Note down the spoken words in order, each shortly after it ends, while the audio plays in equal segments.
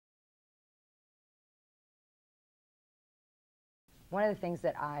one of the things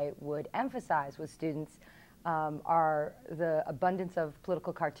that I would emphasize with students are the abundance of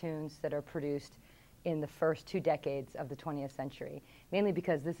political cartoons that are produced in the first 2 decades of the 20th century, mainly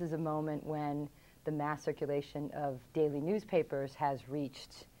because this is a moment when the mass circulation of daily newspapers has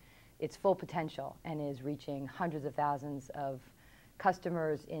reached its full potential and is reaching hundreds of thousands of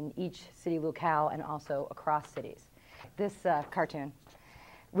customers in each city locale and also across cities. This cartoon,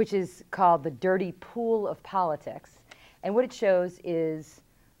 which is called The Dirty Pool of Politics, and what it shows is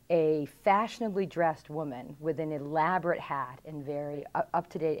a fashionably dressed woman with an elaborate hat and very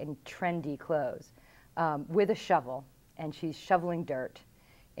up-to-date and trendy clothes, with a shovel, and she's shoveling dirt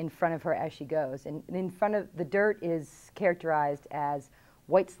in front of her as she goes. And in front of the dirt is characterized as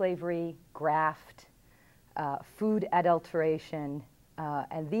white slavery, graft, food adulteration,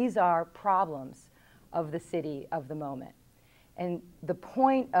 and these are problems of the city of the moment. And the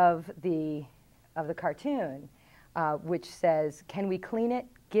point of the cartoon, which says, "Can we clean it?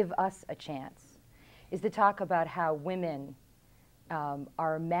 Give us a chance," is to talk about how women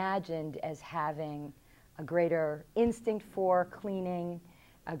are imagined as having a greater instinct for cleaning,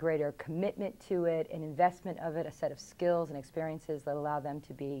 a greater commitment to it, an investment of it, a set of skills and experiences that allow them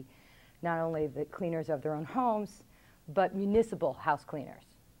to be not only the cleaners of their own homes, but municipal house cleaners.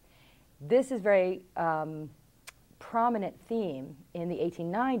 This is very prominent theme in the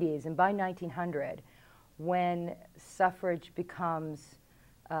 1890s, and by 1900, when suffrage becomes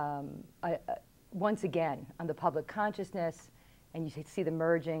once again on the public consciousness, and you see the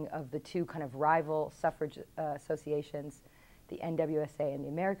merging of the two kind of rival suffrage associations, the NWSA and the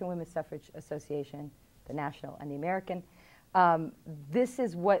American Women's Suffrage Association, the National and the American. This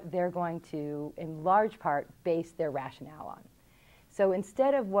is what they're going to, in large part, base their rationale on. So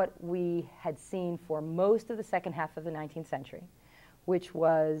instead of what we had seen for most of the second half of the 19th century, which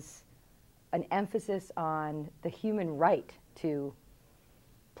was an emphasis on the human right to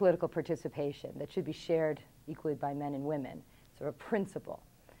political participation that should be shared equally by men and women, sort of a principle,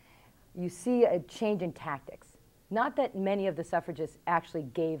 you see a change in tactics. Not that many of the suffragists actually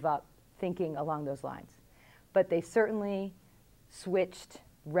gave up thinking along those lines, but they certainly switched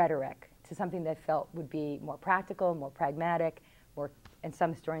rhetoric to something they felt would be more practical, more pragmatic, and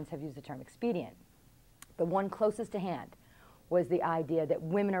some historians have used the term expedient. The one closest to hand was the idea that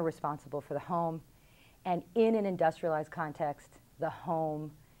women are responsible for the home, and in an industrialized context, the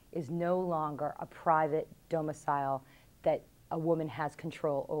home is no longer a private domicile that a woman has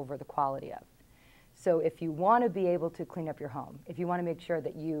control over the quality of. So if you want to be able to clean up your home, if you want to make sure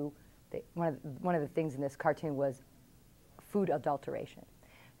that one of the things in this cartoon was food adulteration.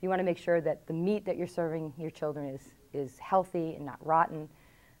 You want to make sure that the meat that you're serving your children is healthy and not rotten,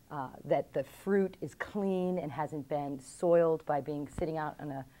 that the fruit is clean and hasn't been soiled by sitting out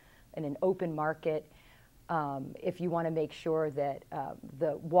in an open market. If you want to make sure that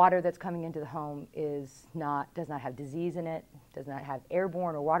the water that's coming into the home does not have disease in it, does not have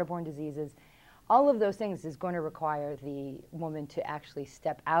airborne or waterborne diseases, all of those things is going to require the woman to actually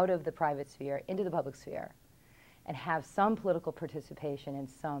step out of the private sphere into the public sphere and have some political participation and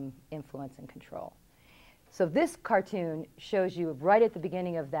some influence and control. So this cartoon shows you right at the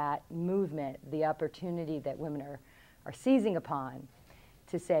beginning of that movement the opportunity that women are seizing upon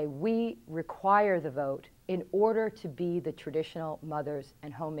to say, we require the vote in order to be the traditional mothers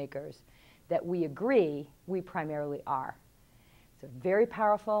and homemakers that we agree we primarily are. It's a very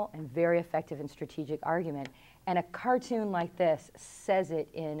powerful and very effective and strategic argument, and a cartoon like this says it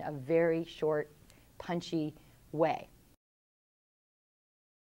in a very short, punchy way.